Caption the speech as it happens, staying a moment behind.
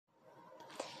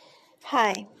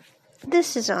Hi,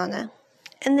 this is Anna,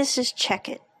 and this is Check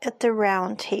It at the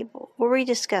Round Table, where we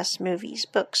discuss movies,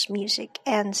 books, music,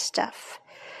 and stuff.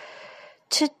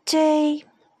 Today,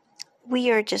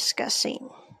 we are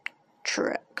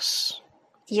trucks.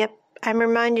 Yep, I'm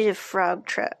reminded of Frog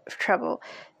Trouble.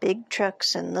 Big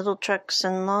trucks and little trucks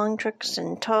and long trucks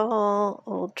and tall,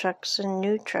 old trucks and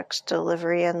new trucks,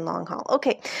 delivery and long haul.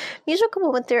 Okay, musical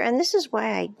moment there, and this is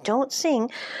why I don't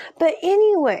sing. But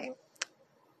anyway,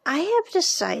 I have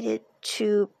decided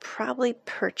to probably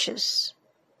purchase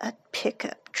a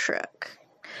pickup truck.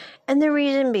 And the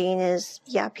reason being is,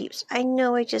 yeah, peeps, I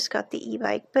know I just got the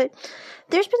e-bike, but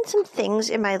there's been some things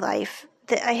in my life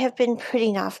that I have been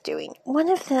putting off doing.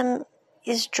 One of them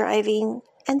is driving,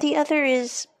 and the other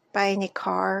is buying a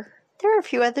car. There are a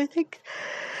few other things,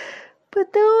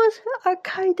 but those are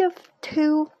kind of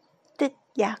two that,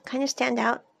 kind of stand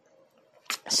out.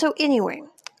 So anyway,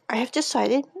 I have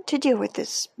decided to deal with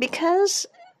this because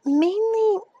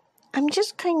mainly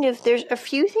there's a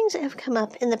few things that have come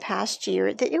up in the past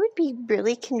year that it would be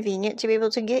really convenient to be able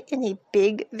to get in a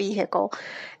big vehicle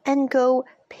and go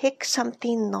pick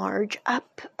something large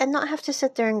up and not have to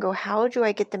sit there and go, how do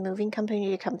I get the moving company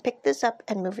to come pick this up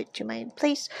and move it to my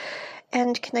place?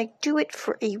 And can I do it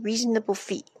for a reasonable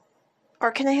fee?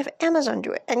 Or can I have Amazon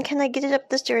do it? And can I get it up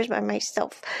the stairs by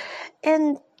myself?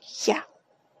 And yeah.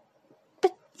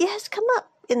 But it has come up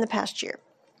in the past year.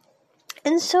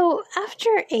 And so after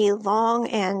a long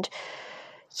and,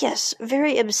 yes,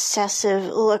 very obsessive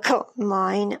look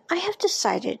online, I have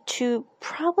decided to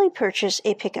probably purchase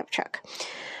a pickup truck.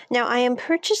 Now, I am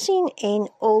purchasing an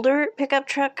older pickup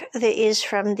truck that is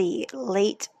from the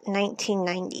late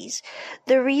 1990s.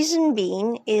 The reason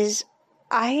being is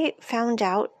I found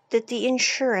out that the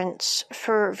insurance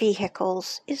for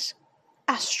vehicles is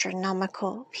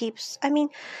astronomical, peeps. I mean,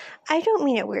 I don't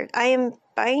mean it weird. I am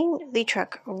buying the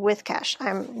truck with cash.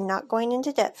 I'm not going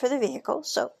into debt for the vehicle,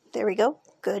 so there we go.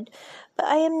 Good. But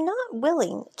I am not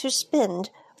willing to spend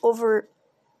over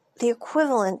the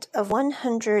equivalent of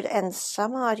 100 and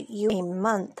some odd a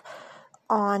month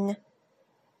on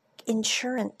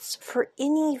insurance for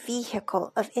any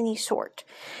vehicle of any sort.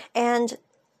 And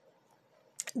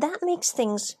that makes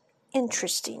things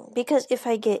interesting because if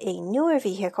I get a newer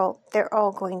vehicle, they're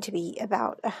all going to be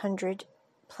about $100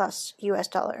 plus US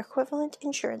dollar equivalent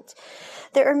insurance.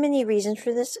 There are many reasons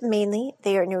for this. Mainly,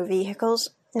 they are newer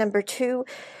vehicles. Number two,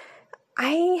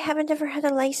 I haven't ever had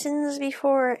a license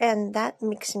before, and that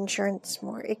makes insurance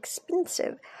more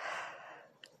expensive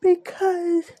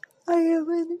because I am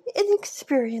an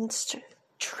inexperienced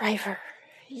driver.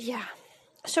 Yeah.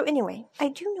 So anyway, I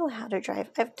do know how to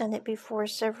drive. I've done it before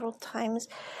several times.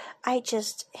 I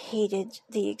just hated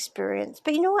the experience.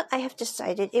 But you know what? I have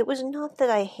decided it was not that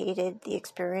I hated the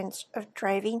experience of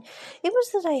driving. It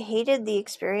was that I hated the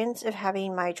experience of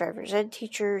having my driver's ed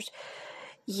teachers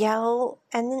yell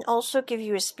and then also give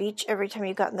you a speech every time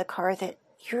you got in the car that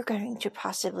you're going to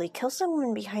possibly kill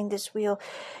someone behind this wheel.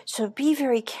 So be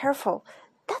very careful.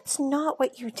 That's not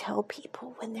what you tell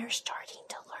people when they're starting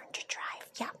to learn to drive.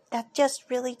 Yeah, that just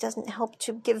really doesn't help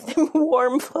to give them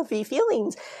warm, fluffy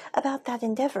feelings about that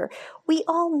endeavor. We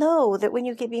all know that when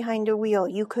you get behind a wheel,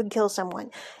 you could kill someone.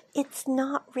 It's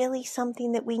not really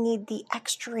something that we need the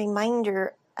extra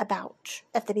reminder about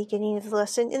at the beginning of the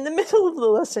lesson, in the middle of the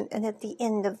lesson, and at the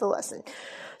end of the lesson.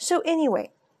 So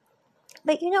anyway,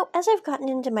 but as I've gotten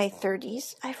into my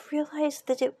 30s, I've realized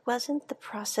that it wasn't the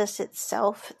process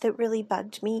itself that really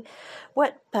bugged me.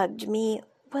 What bugged me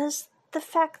was the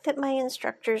fact that my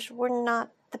instructors were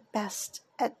not the best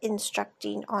at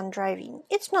instructing on driving.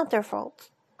 It's not their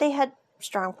fault. They had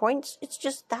strong points. It's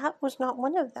just that was not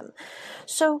one of them.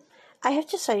 So I have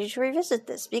decided to revisit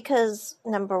this because,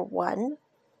 number one,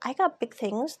 I got big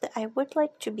things that I would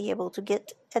like to be able to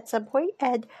get at some point,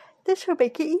 and this will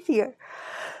make it easier.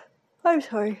 I'm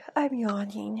sorry, I'm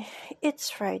yawning. It's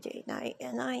Friday night,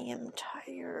 and I am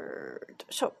tired.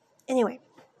 So, anyway,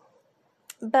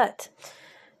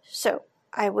 so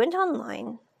I went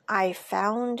online, I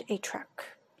found a truck.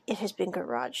 It has been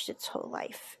garaged its whole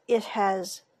life. It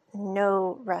has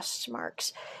no rust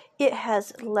marks. It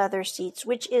has leather seats,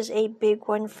 which is a big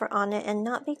one for Anna, and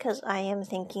not because I am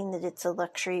thinking that it's a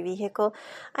luxury vehicle.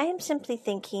 I am simply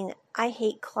thinking I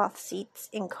hate cloth seats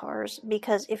in cars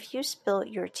because if you spill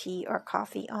your tea or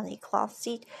coffee on a cloth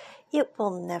seat, it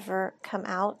will never come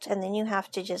out, and then you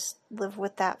have to just live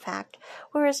with that fact.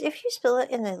 Whereas if you spill it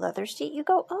in a leather seat, you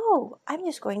go, oh, I'm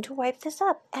just going to wipe this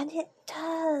up, and it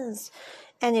does.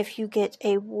 And if you get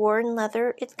a worn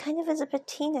leather, it kind of is a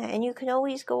patina, and you can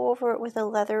always go over it with a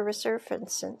leather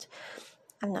resurfactant.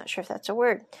 I'm not sure if that's a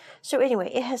word. So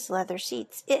anyway, it has leather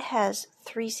seats. It has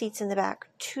 3 seats in the back,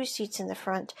 2 seats in the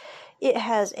front. It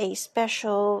has a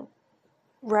special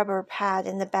rubber pad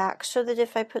in the back so that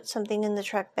if I put something in the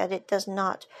truck bed, it does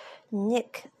not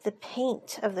nick the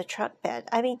paint of the truck bed.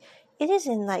 I mean, it is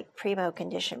in like primo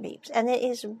condition, beeps, and it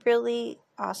is really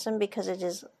awesome because it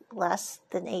is less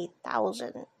than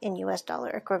 $8,000 in US dollar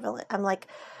equivalent. I'm like,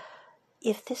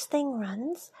 if this thing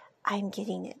runs, I'm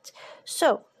getting it.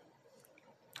 So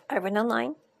I went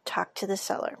online, talked to the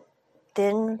seller,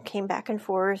 then came back and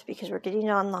forth because we're getting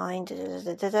it online,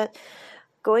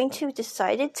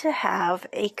 decided to have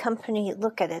a company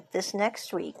look at it this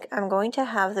next week. I'm going to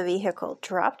have the vehicle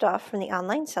dropped off from the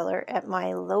online seller at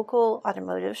my local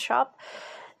automotive shop.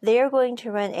 They are going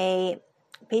to run a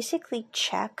basically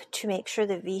check to make sure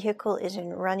the vehicle is in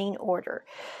running order.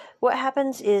 What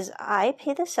happens is I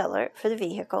pay the seller for the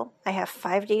vehicle. I have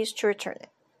 5 days to return it.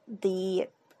 The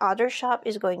auto shop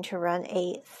is going to run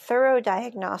a thorough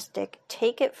diagnostic,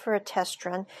 take it for a test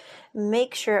run,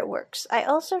 make sure it works. I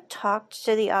also talked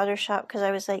to the auto shop because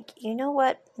I was like, you know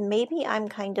what? Maybe I'm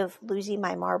kind of losing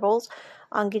my marbles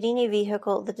on getting a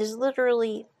vehicle that is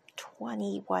literally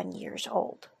 21 years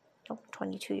old. No,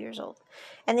 22 years old.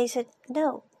 And they said,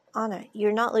 no, Anna,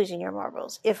 you're not losing your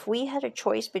marbles. If we had a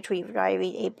choice between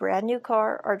driving a brand new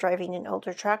car or driving an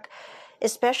older truck,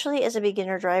 especially as a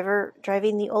beginner driver,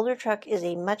 driving the older truck is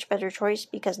a much better choice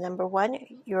because, number one,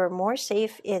 you're more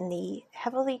safe in the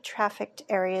heavily trafficked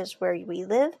areas where we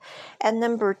live. And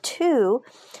number two,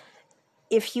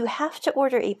 if you have to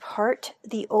order a part,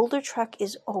 the older truck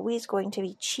is always going to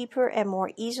be cheaper and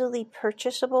more easily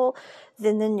purchasable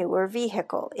than the newer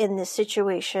vehicle in this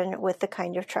situation with the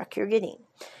kind of truck you're getting.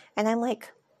 And I'm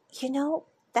like,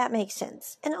 that makes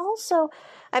sense. And also,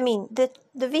 I mean, the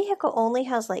vehicle only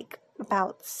has like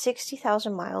about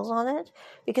 60,000 miles on it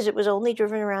because it was only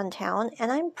driven around town,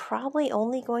 and I'm probably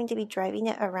only going to be driving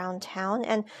it around town,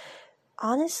 and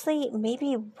honestly,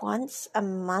 maybe once a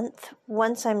month,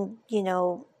 once I'm,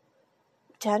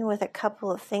 done with a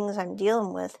couple of things I'm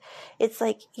dealing with. It's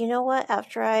like, you know what,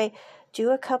 after I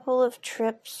do a couple of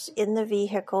trips in the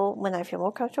vehicle when I feel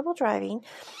more comfortable driving,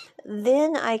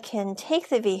 then I can take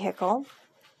the vehicle,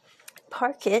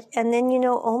 park it, and then,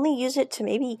 only use it to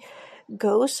maybe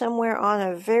go somewhere on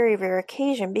a very rare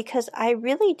occasion, because I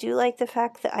really do like the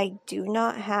fact that I do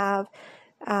not have,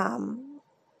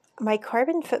 my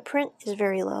carbon footprint is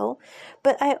very low,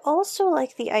 but I also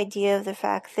like the idea of the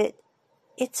fact that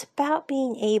it's about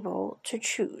being able to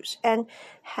choose and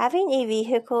having a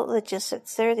vehicle that just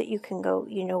sits there that you can go,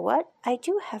 you know what? I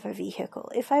do have a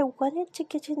vehicle. If I wanted to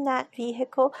get in that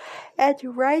vehicle and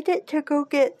ride it to go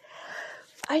get,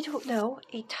 I don't know,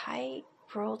 a Thai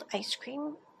rolled ice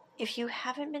cream. If you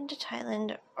haven't been to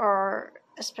Thailand or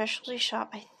a specialty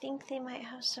shop, I think they might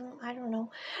have some, I don't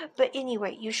know. But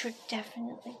anyway, you should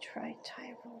definitely try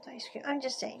Thai rolled ice cream. I'm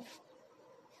just saying.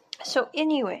 So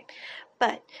anyway,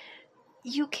 but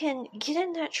you can get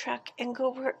in that truck and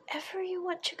go wherever you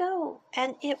want to go,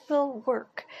 and it will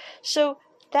work. So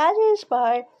that is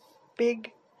my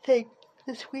big thing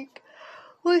this week,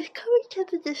 was coming to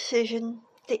the decision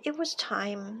that it was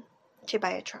time to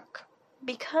buy a truck.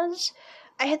 Because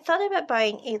I had thought about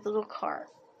buying a little car,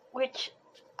 which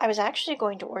I was actually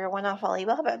going to order one off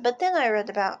Alibaba, but then I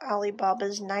read about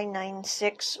Alibaba's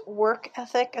 996 work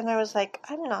ethic, and I was like,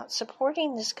 I'm not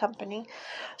supporting this company.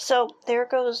 So there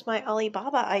goes my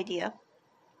Alibaba idea.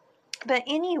 But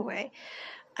anyway,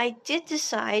 I did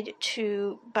decide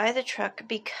to buy the truck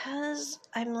because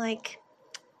I'm like,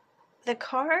 the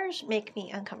cars make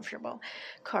me uncomfortable.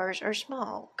 Cars are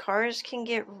small. Cars can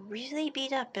get really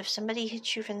beat up. If somebody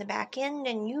hits you from the back end,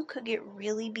 and you could get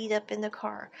really beat up in the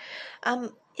car.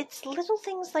 It's little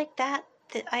things like that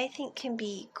that I think can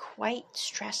be quite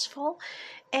stressful.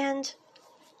 And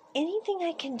anything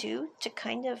I can do to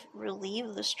kind of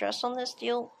relieve the stress on this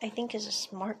deal, I think is a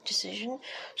smart decision.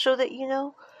 So that,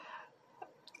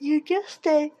 you just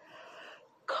stay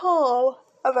calm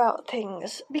about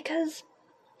things. Because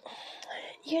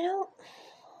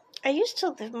I used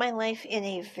to live my life in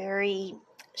a very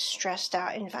stressed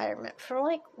out environment for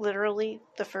like literally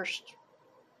the first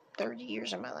 30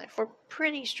 years of my life were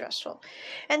pretty stressful.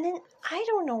 And then I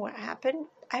don't know what happened.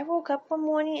 I woke up one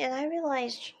morning and I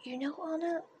realized,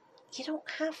 Anna, you don't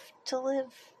have to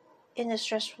live in a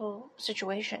stressful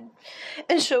situation.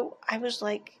 And so I was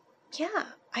like, yeah,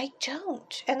 I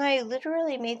don't. And I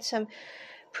literally made some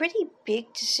pretty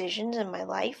big decisions in my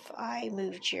life. I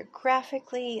moved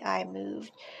geographically, I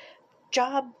moved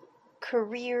job,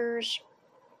 careers,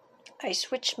 I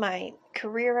switched my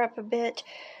career up a bit.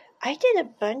 I did a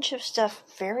bunch of stuff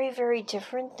very, very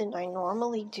different than I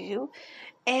normally do.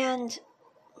 And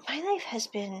my life has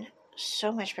been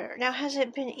so much better. Now, has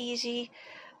it been easy?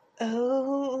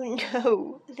 Oh,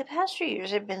 no. The past few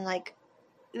years have been like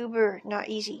uber not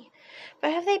easy.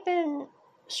 But have they been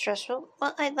stressful?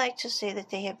 Well, I'd like to say that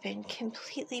they have been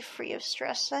completely free of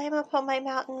stress. I am up on my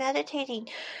mountain meditating.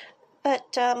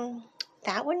 But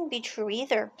that wouldn't be true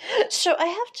either. So I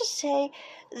have to say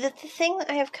that the thing that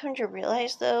I have come to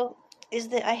realize, though, is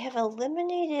that I have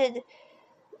eliminated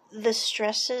the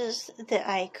stresses that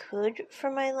I could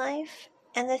from my life.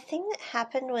 And the thing that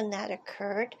happened when that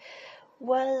occurred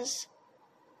was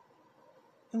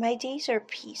my days are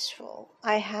peaceful.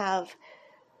 I have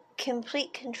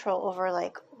complete control over,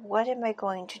 like, what am I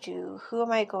going to do, who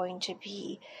am I going to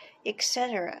be,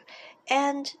 etc.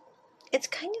 And it's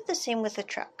kind of the same with the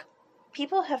truck.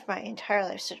 People have my entire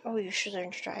life said, oh, you should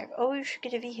learn to drive. Oh, you should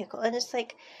get a vehicle. And it's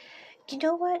like, you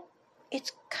know what?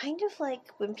 It's kind of like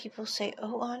when people say,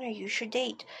 oh, Anna, you should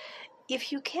date.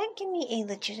 If you can't give me a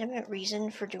legitimate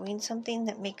reason for doing something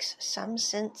that makes some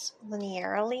sense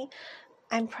linearly,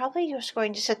 I'm probably just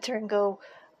going to sit there and go,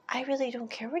 I really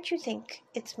don't care what you think.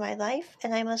 It's my life,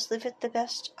 and I must live it the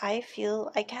best I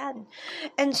feel I can.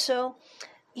 And so,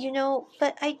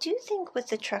 but I do think with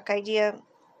the truck idea,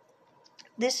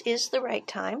 this is the right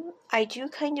time. I do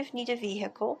kind of need a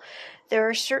vehicle. There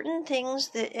are certain things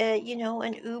that,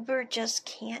 an Uber just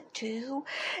can't do.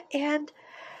 And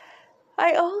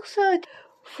I also,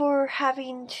 for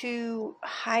having to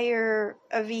hire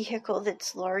a vehicle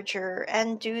that's larger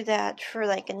and do that for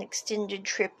like an extended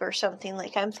trip or something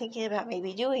like I'm thinking about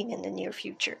maybe doing in the near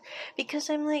future. Because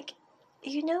I'm like,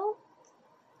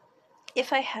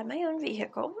 if I had my own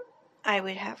vehicle, I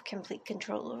would have complete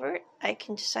control over it. I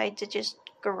can decide to just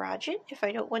garage it. If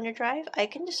I don't want to drive, I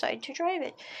can decide to drive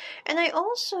it. And I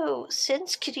also,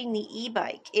 since getting the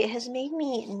e-bike, it has made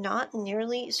me not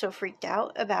nearly so freaked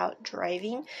out about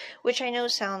driving, which I know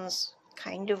sounds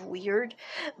kind of weird,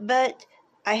 but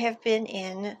I have been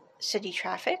in city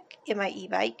traffic in my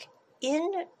e-bike,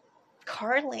 in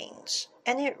car lanes,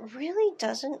 and it really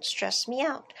doesn't stress me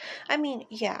out. I mean,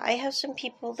 yeah, I have some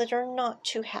people that are not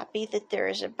too happy that there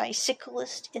is a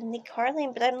bicyclist in the car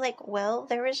lane, but I'm like, well,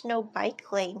 there is no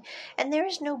bike lane and there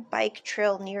is no bike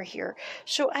trail near here,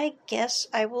 so I guess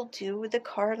I will do the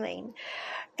car lane.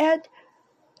 And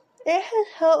it has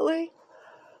helped me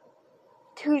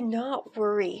to not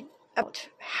worry about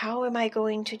how am I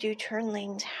going to do turn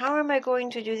lanes, how am I going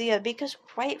to do the other, because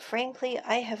quite frankly,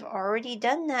 I have already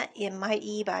done that in my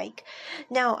e-bike.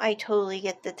 Now, I totally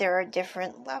get that there are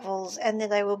different levels and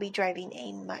that I will be driving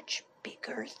a much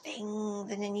bigger thing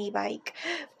than an e-bike,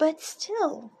 but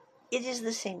still, it is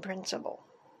the same principle.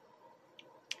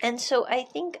 And so I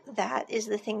think that is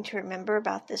the thing to remember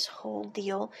about this whole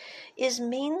deal, is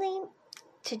mainly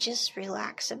to just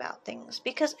relax about things.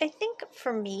 Because I think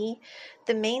for me,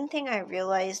 the main thing I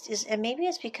realized is, and maybe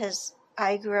it's because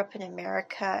I grew up in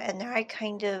America and now I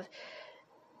kind of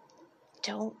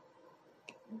don't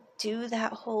do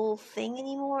that whole thing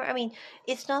anymore. I mean,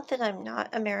 it's not that I'm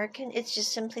not American, it's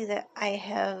just simply that I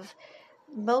have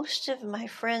most of my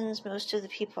friends, most of the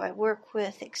people I work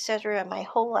with, etc., my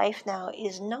whole life now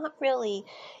is not really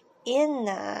in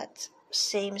that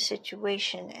same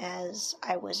situation as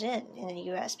I was in the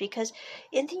U.S. Because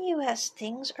in the U.S.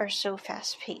 things are so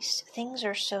fast-paced. Things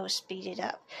are so speeded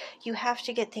up. You have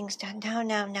to get things done now.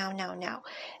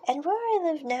 And where I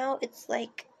live now, it's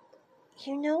like,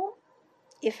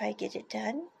 if I get it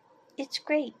done, it's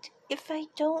great. If I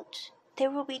don't,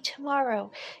 there will be tomorrow.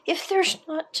 If there's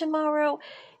not tomorrow,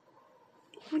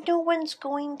 no one's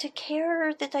going to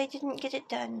care that I didn't get it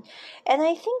done. And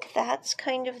I think that's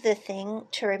kind of the thing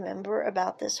to remember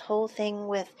about this whole thing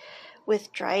with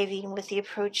driving, with the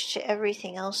approach to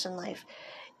everything else in life.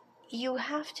 You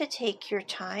have to take your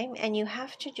time, and you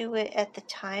have to do it at the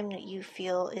time that you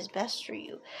feel is best for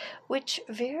you, which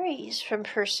varies from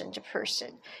person to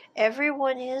person.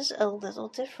 Everyone is a little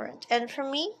different. And for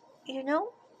me,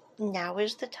 now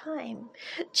is the time.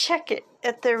 Check it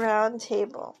at the round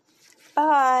table.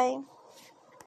 Bye.